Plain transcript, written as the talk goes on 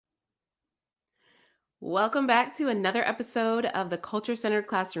Welcome back to another episode of the Culture Centered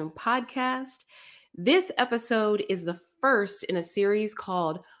Classroom podcast. This episode is the first in a series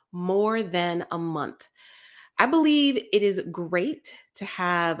called More Than a Month. I believe it is great to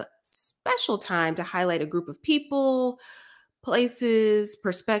have special time to highlight a group of people, places,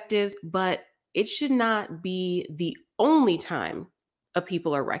 perspectives, but it should not be the only time a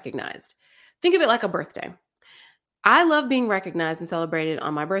people are recognized. Think of it like a birthday. I love being recognized and celebrated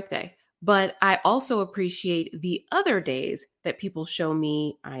on my birthday, but I also appreciate the other days that people show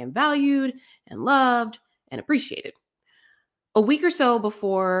me I am valued and loved and appreciated. A week or so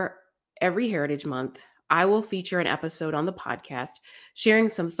before every Heritage Month, I will feature an episode on the podcast sharing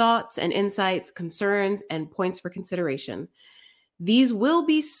some thoughts and insights, concerns, and points for consideration. These will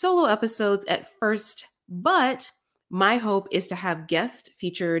be solo episodes at first, but my hope is to have guests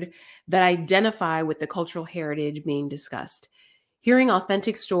featured that identify with the cultural heritage being discussed. Hearing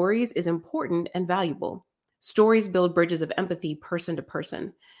authentic stories is important and valuable. Stories build bridges of empathy person to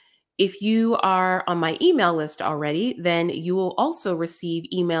person. If you are on my email list already, then you will also receive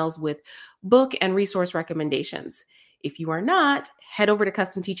emails with book and resource recommendations. If you are not, head over to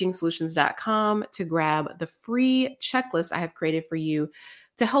customteachingsolutions.com to grab the free checklist I have created for you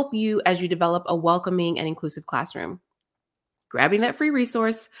to help you as you develop a welcoming and inclusive classroom. Grabbing that free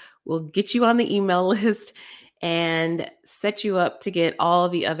resource will get you on the email list and set you up to get all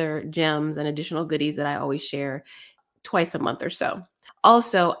the other gems and additional goodies that I always share twice a month or so.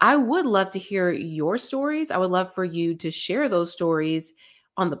 Also, I would love to hear your stories. I would love for you to share those stories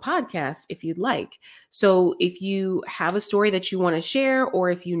on the podcast if you'd like. So if you have a story that you want to share, or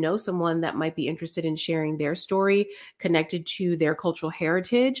if you know someone that might be interested in sharing their story connected to their cultural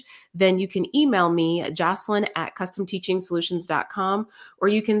heritage, then you can email me at jocelyn@customteachingsolutions.com, or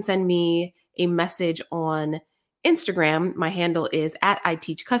you can send me a message on Instagram. My handle is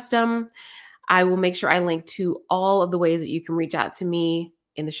 @ITeachCustom. I will make sure I link to all of the ways that you can reach out to me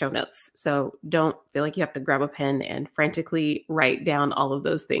in the show notes. So don't feel like you have to grab a pen and frantically write down all of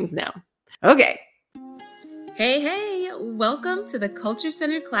those things now. Okay. Hey, welcome to the Culture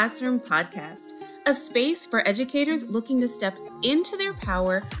Centered Classroom podcast, a space for educators looking to step into their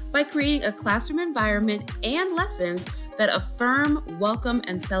power by creating a classroom environment and lessons that affirm, welcome,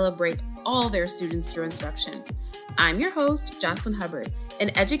 and celebrate all their students through instruction. I'm your host, Jocelyn Hubbard,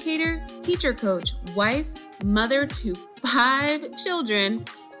 an educator, teacher coach, wife, mother to 5 children,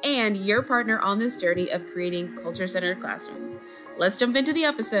 and your partner on this journey of creating culture-centered classrooms. Let's jump into the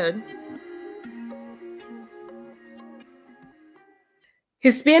episode.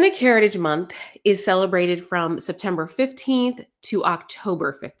 Hispanic Heritage Month is celebrated from September 15th to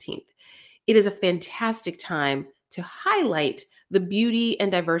October 15th. It is a fantastic time to highlight the beauty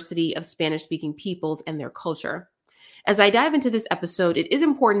and diversity of Spanish-speaking peoples and their culture. As I dive into this episode, it is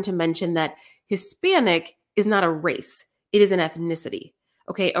important to mention that Hispanic is not a race. It is an ethnicity.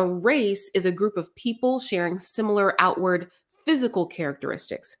 Okay, a race is a group of people sharing similar outward physical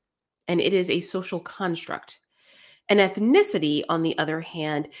characteristics, and it is a social construct. An ethnicity, on the other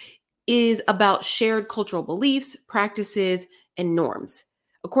hand, is about shared cultural beliefs, practices, and norms.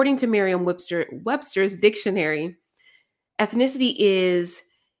 According to Merriam-Webster's dictionary, ethnicity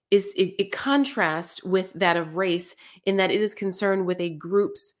it contrasts with that of race in that it is concerned with a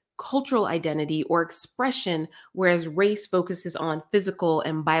group's cultural identity or expression, whereas race focuses on physical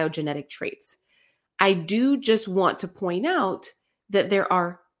and biogenetic traits. I do just want to point out that there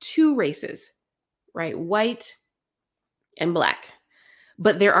are 2 races, right? White and Black,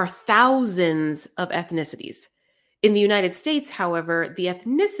 but there are thousands of ethnicities. In the United States, however, the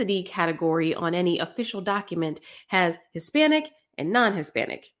ethnicity category on any official document has Hispanic and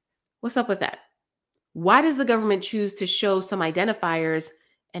non-Hispanic. What's up with that? Why does the government choose to show some identifiers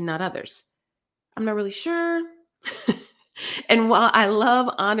and not others? I'm not really sure. And while I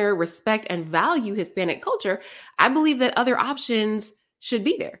love, honor, respect, and value Hispanic culture, I believe that other options should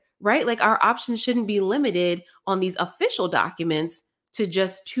be there, right? Like our options shouldn't be limited on these official documents to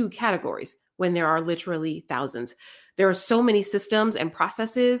just 2 categories when there are literally thousands. There are so many systems and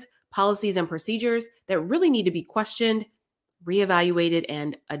processes, policies and procedures that really need to be questioned, reevaluated,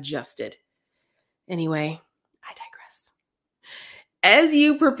 and adjusted. Anyway, I digress. As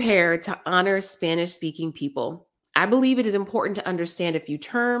you prepare to honor Spanish-speaking people, I believe it is important to understand a few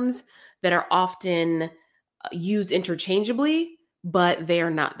terms that are often used interchangeably, but they are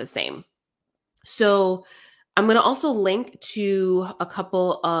not the same. So I'm going to also link to a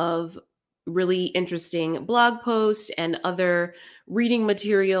couple of really interesting blog posts and other reading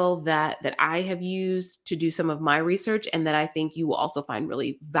material that I have used to do some of my research and that I think you will also find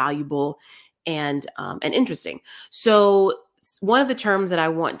really valuable and interesting. So one of the terms that I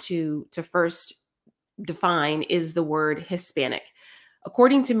want to first define is the word Hispanic.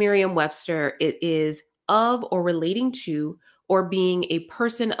 According to Merriam-Webster, it is of or relating to or being a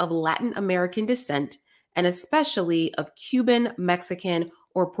person of Latin American descent, and especially of Cuban, Mexican,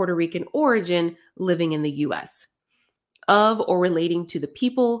 or Puerto Rican origin living in the US. Of or relating to the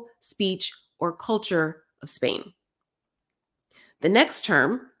people, speech, or culture of Spain. The next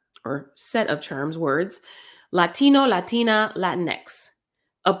term, or set of terms, words, Latino, Latina, Latinx.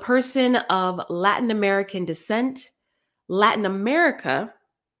 A person of Latin American descent. Latin America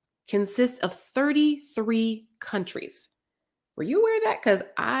consists of 33 countries. Were you aware of that? Because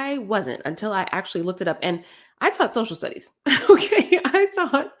I wasn't until I actually looked it up. And I taught social studies. Okay.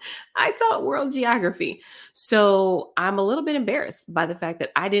 I taught world geography. So I'm a little bit embarrassed by the fact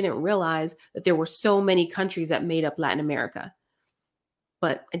that I didn't realize that there were so many countries that made up Latin America.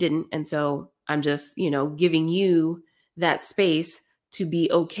 But I didn't. And so I'm just, giving you that space to be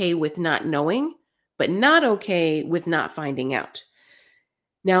okay with not knowing, but not okay with not finding out.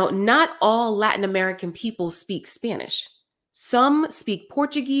 Now, not all Latin American people speak Spanish. Some speak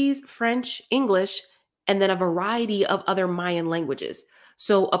Portuguese, French, English, and then a variety of other Mayan languages.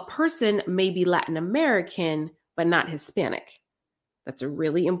 So a person may be Latin American, but not Hispanic. That's a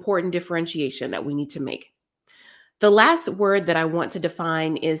really important differentiation that we need to make. The last word that I want to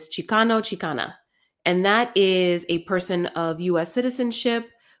define is Chicano, Chicana, and that is a person of US citizenship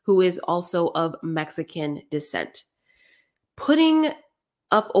who is also of Mexican descent. Putting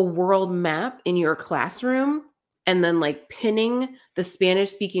up a world map in your classroom and then pinning the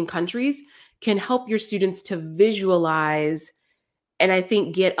Spanish-speaking countries can help your students to visualize and I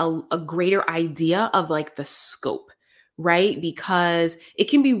think get a greater idea of the scope, right? Because it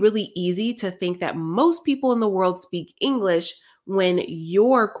can be really easy to think that most people in the world speak English when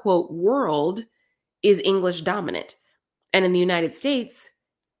your quote world is English dominant. And in the United States,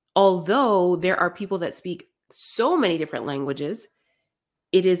 although there are people that speak so many different languages,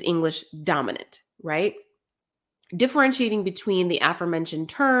 it is English dominant, right? Differentiating between the aforementioned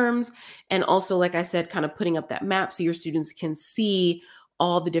terms and also, like I said, kind of putting up that map so your students can see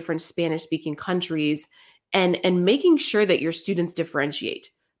all the different Spanish-speaking countries and making sure that your students differentiate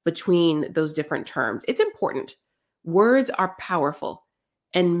between those different terms. It's important. Words are powerful,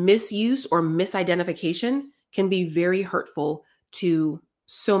 and misuse or misidentification can be very hurtful to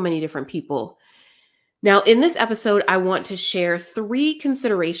so many different people. Now, in this episode, I want to share 3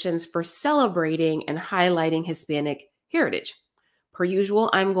 considerations for celebrating and highlighting Hispanic heritage. Per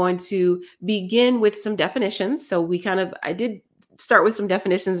usual, I'm going to begin with some definitions. So I did start with some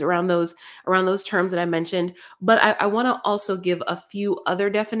definitions around those terms that I mentioned, but I want to also give a few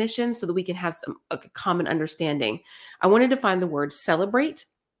other definitions so that we can have a common understanding. I want to define the word celebrate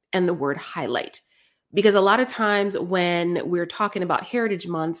and the word highlight. Because a lot of times when we're talking about heritage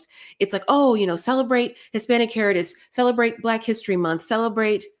months, it's celebrate Hispanic heritage, celebrate Black History Month,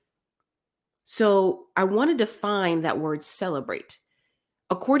 celebrate. So I want to define that word celebrate.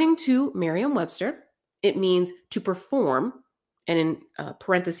 According to Merriam-Webster, it means to perform, and in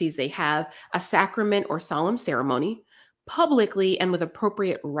parentheses, they have a sacrament or solemn ceremony publicly and with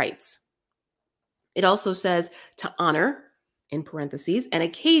appropriate rites. It also says to honor, in parentheses, an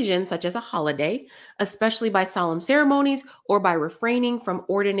occasion such as a holiday, especially by solemn ceremonies or by refraining from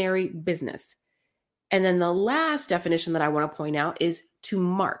ordinary business. And then the last definition that I want to point out is to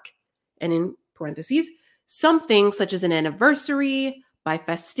mark, and in parentheses, something such as an anniversary, by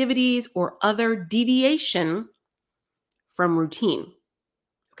festivities, or other deviation from routine.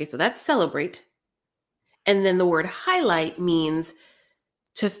 Okay, so that's celebrate. And then the word highlight means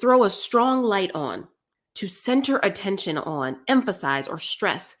to throw a strong light on, to center attention on, emphasize, or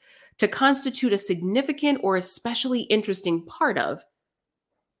stress, to constitute a significant or especially interesting part of.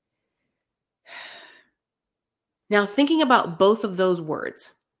 Now, thinking about both of those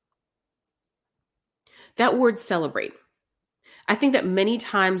words, that word celebrate, I think that many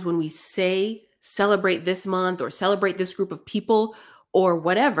times when we say celebrate this month or celebrate this group of people or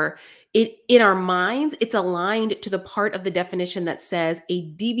whatever, in our minds, it's aligned to the part of the definition that says a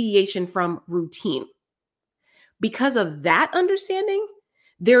deviation from routine. Because of that understanding,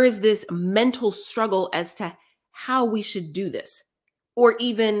 there is this mental struggle as to how we should do this, or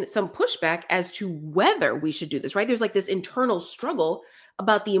even some pushback as to whether we should do this, right? There's this internal struggle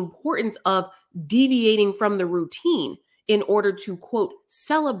about the importance of deviating from the routine in order to, quote,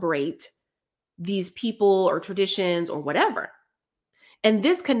 celebrate these people or traditions or whatever. And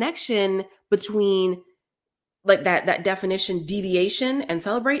this connection between that definition, deviation and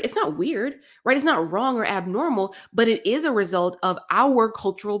celebrate, it's not weird, right? It's not wrong or abnormal, but it is a result of our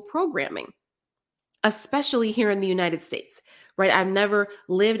cultural programming, especially here in the United States, right? I've never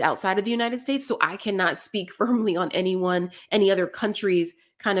lived outside of the United States, so I cannot speak firmly on any other country's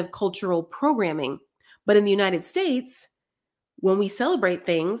kind of cultural programming. But in the United States, when we celebrate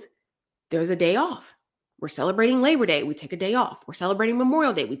things, there's a day off. We're celebrating Labor Day, we take a day off. We're celebrating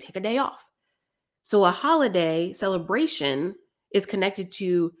Memorial Day, we take a day off. So a holiday celebration is connected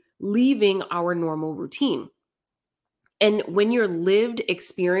to leaving our normal routine. And when your lived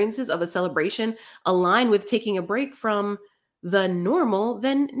experiences of a celebration align with taking a break from the normal,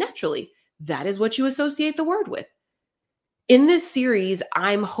 then naturally, that is what you associate the word with. In this series,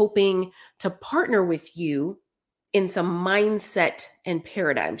 I'm hoping to partner with you in some mindset and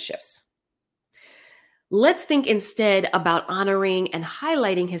paradigm shifts. Let's think instead about honoring and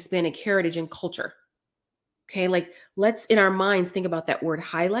highlighting Hispanic heritage and culture. Okay, like let's in our minds think about that word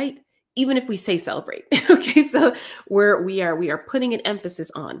highlight, even if we say celebrate. Okay, so we are putting an emphasis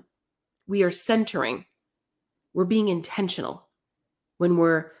on, we are centering, we're being intentional when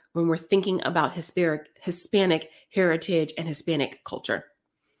we're thinking about Hispanic heritage and Hispanic culture.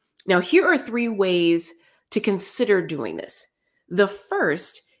 Now, here are 3 ways to consider doing this. The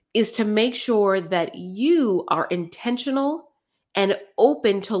first is to make sure that you are intentional and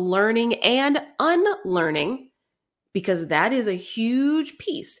open to learning and unlearning, because that is a huge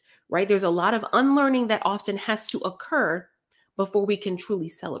piece, right? There's a lot of unlearning that often has to occur before we can truly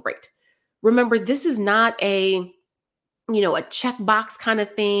celebrate. Remember, this is not a checkbox kind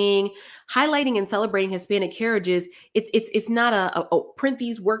of thing. Highlighting and celebrating Hispanic heritage, it's not a print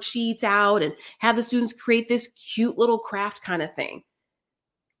these worksheets out and have the students create this cute little craft kind of thing.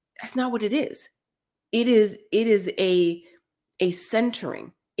 That's not what it is. It is a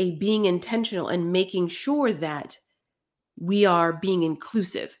centering, a being intentional and making sure that we are being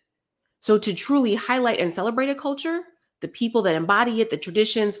inclusive. So to truly highlight and celebrate a culture, the people that embody it, the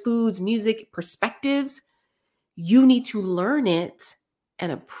traditions, foods, music, perspectives, you need to learn it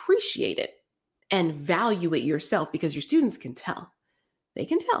and appreciate it and value it yourself, because your students can tell. They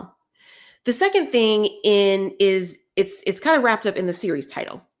can tell. The second thing is it's kind of wrapped up in the series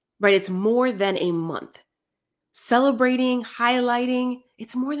title, right? It's more than a month. Celebrating, highlighting,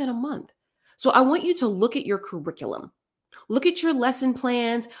 it's more than a month. So I want you to look at your curriculum. Look at your lesson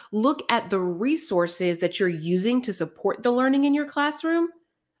plans. Look at the resources that you're using to support the learning in your classroom.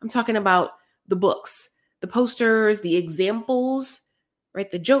 I'm talking about the books, the posters, the examples,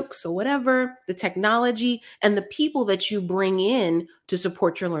 right? The jokes or whatever, the technology, and the people that you bring in to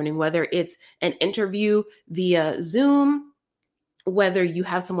support your learning, whether it's an interview via Zoom, whether you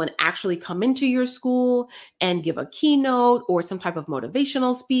have someone actually come into your school and give a keynote or some type of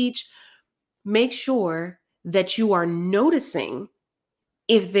motivational speech. Make sure that you are noticing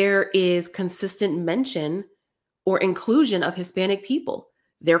if there is consistent mention or inclusion of Hispanic people,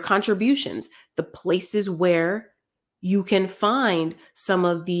 their contributions, the places where you can find some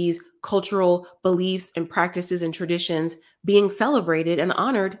of these cultural beliefs and practices and traditions being celebrated and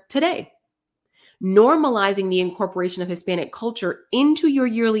honored today. Normalizing the incorporation of Hispanic culture into your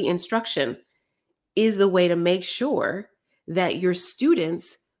yearly instruction is the way to make sure that your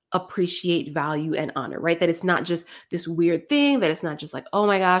students appreciate, value, and honor, right? That it's not just this weird thing, that it's not just like, oh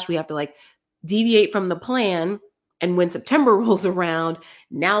my gosh, we have to like deviate from the plan. And when September rolls around,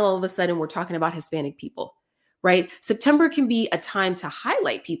 now all of a sudden we're talking about Hispanic people, right? September can be a time to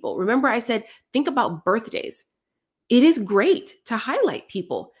highlight people. Remember, I said, think about birthdays. It is great to highlight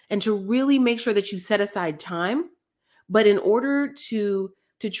people and to really make sure that you set aside time. But in order to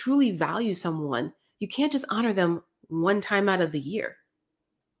truly value someone, you can't just honor them one time out of the year.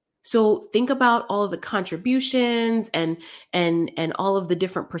 So think about all of the contributions and all of the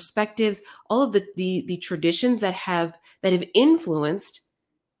different perspectives, all of the traditions that have influenced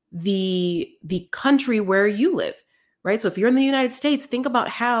the country where you live, right? So if you're in the United States, think about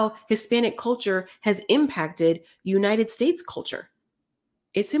how Hispanic culture has impacted United States culture.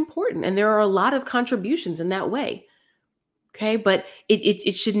 It's important, and there are a lot of contributions in that way. Okay, but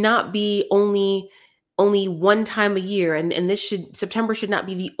it should not be only one time a year, and September should not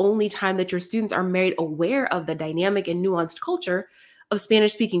be the only time that your students are made aware of the dynamic and nuanced culture of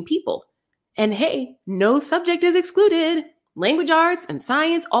Spanish-speaking people. And hey, no subject is excluded. Language arts and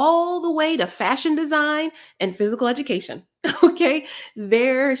science, all the way to fashion design and physical education. Okay,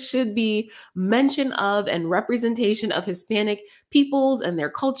 there should be mention of and representation of Hispanic peoples and their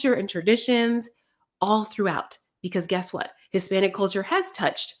culture and traditions all throughout. Because guess what? Hispanic culture has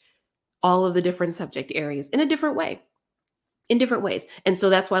touched all of the different subject areas in a different way, in different ways. And so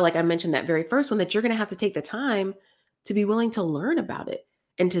that's why, like I mentioned, that very first one, that you're going to have to take the time to be willing to learn about it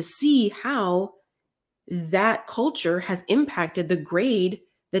and to see how that culture has impacted the grade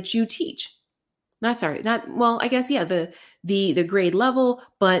that you teach. Not sorry, not well, I guess yeah, the grade level,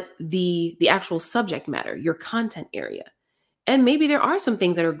 but the actual subject matter, your content area. And maybe there are some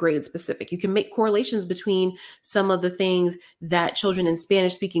things that are grade specific. You can make correlations between some of the things that children in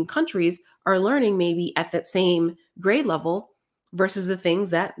Spanish speaking countries are learning maybe at that same grade level versus the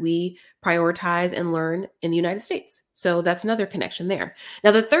things that we prioritize and learn in the United States. So that's another connection there. Now,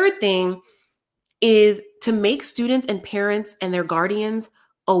 the third thing is to make students and parents and their guardians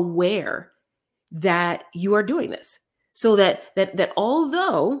aware that you are doing this, so that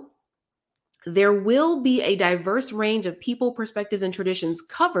although there will be a diverse range of people, perspectives, and traditions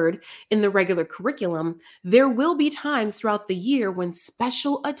covered in the regular curriculum, there will be times throughout the year when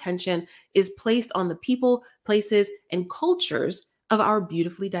special attention is placed on the people, places, and cultures of our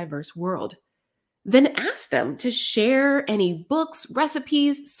beautifully diverse world. Then ask them to share any books,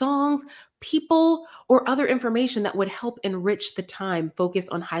 recipes, songs, people, or other information that would help enrich the time focused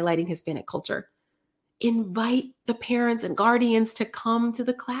on highlighting Hispanic culture. Invite the parents and guardians to come to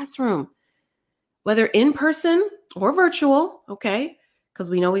the classroom, whether in person or virtual, okay?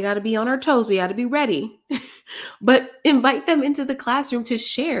 Because we know we got to be on our toes, we got to be ready. But invite them into the classroom to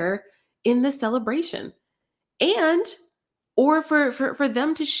share in the celebration, and or for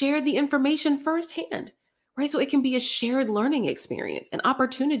them to share the information firsthand, right? So it can be a shared learning experience, an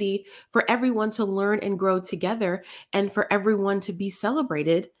opportunity for everyone to learn and grow together, and for everyone to be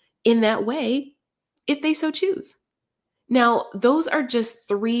celebrated in that way if they so choose. Now, those are just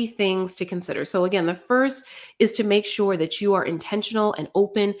three things to consider. So again, the first is to make sure that you are intentional and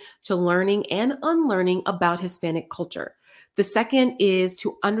open to learning and unlearning about Hispanic culture. The second is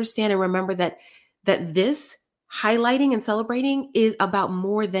to understand and remember that this highlighting and celebrating is about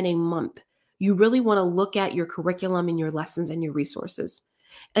more than a month. You really want to look at your curriculum and your lessons and your resources.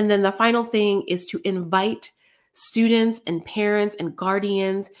 And then the final thing is to invite students and parents and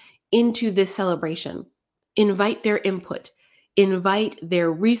guardians into this celebration. Invite their input, invite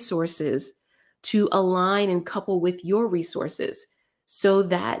their resources to align and couple with your resources, so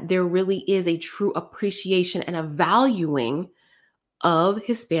that there really is a true appreciation and a valuing of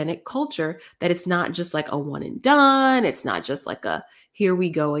Hispanic culture, that it's not just like a one and done. It's not just like a here we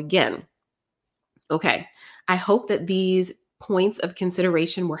go again. Okay, I hope that these points of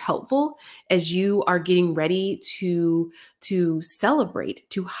consideration were helpful as you are getting ready to celebrate,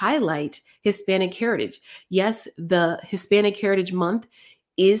 to highlight Hispanic heritage. Yes, the Hispanic Heritage Month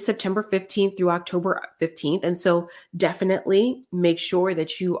is September 15th through October 15th. And so definitely make sure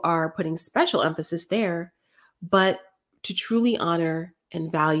that you are putting special emphasis there, but to truly honor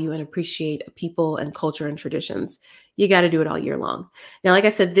and value and appreciate people and culture and traditions, you got to do it all year long. Now, like I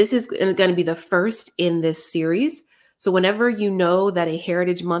said, this is going to be the first in this series. So whenever you know that a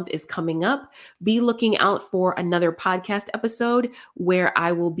Heritage Month is coming up, be looking out for another podcast episode where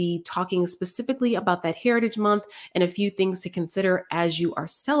I will be talking specifically about that Heritage Month and a few things to consider as you are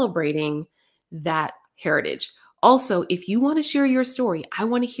celebrating that heritage. Also, if you want to share your story, I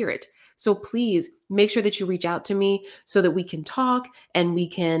want to hear it. So please make sure that you reach out to me so that we can talk and we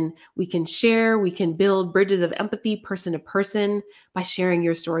can share, we can build bridges of empathy person to person by sharing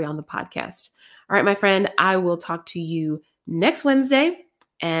your story on the podcast. All right, my friend, I will talk to you next Wednesday.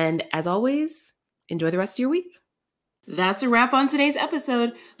 And as always, enjoy the rest of your week. That's a wrap on today's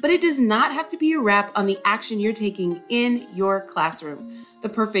episode, but it does not have to be a wrap on the action you're taking in your classroom. The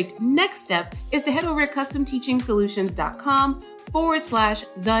perfect next step is to head over to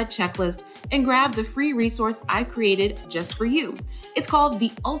customteachingsolutions.com/the checklist and grab the free resource I created just for you. It's called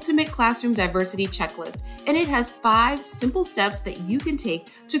the Ultimate Classroom Diversity Checklist, and it has 5 simple steps that you can take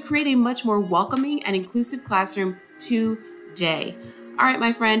to create a much more welcoming and inclusive classroom today. All right,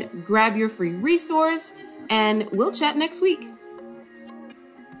 my friend, grab your free resource and we'll chat next week.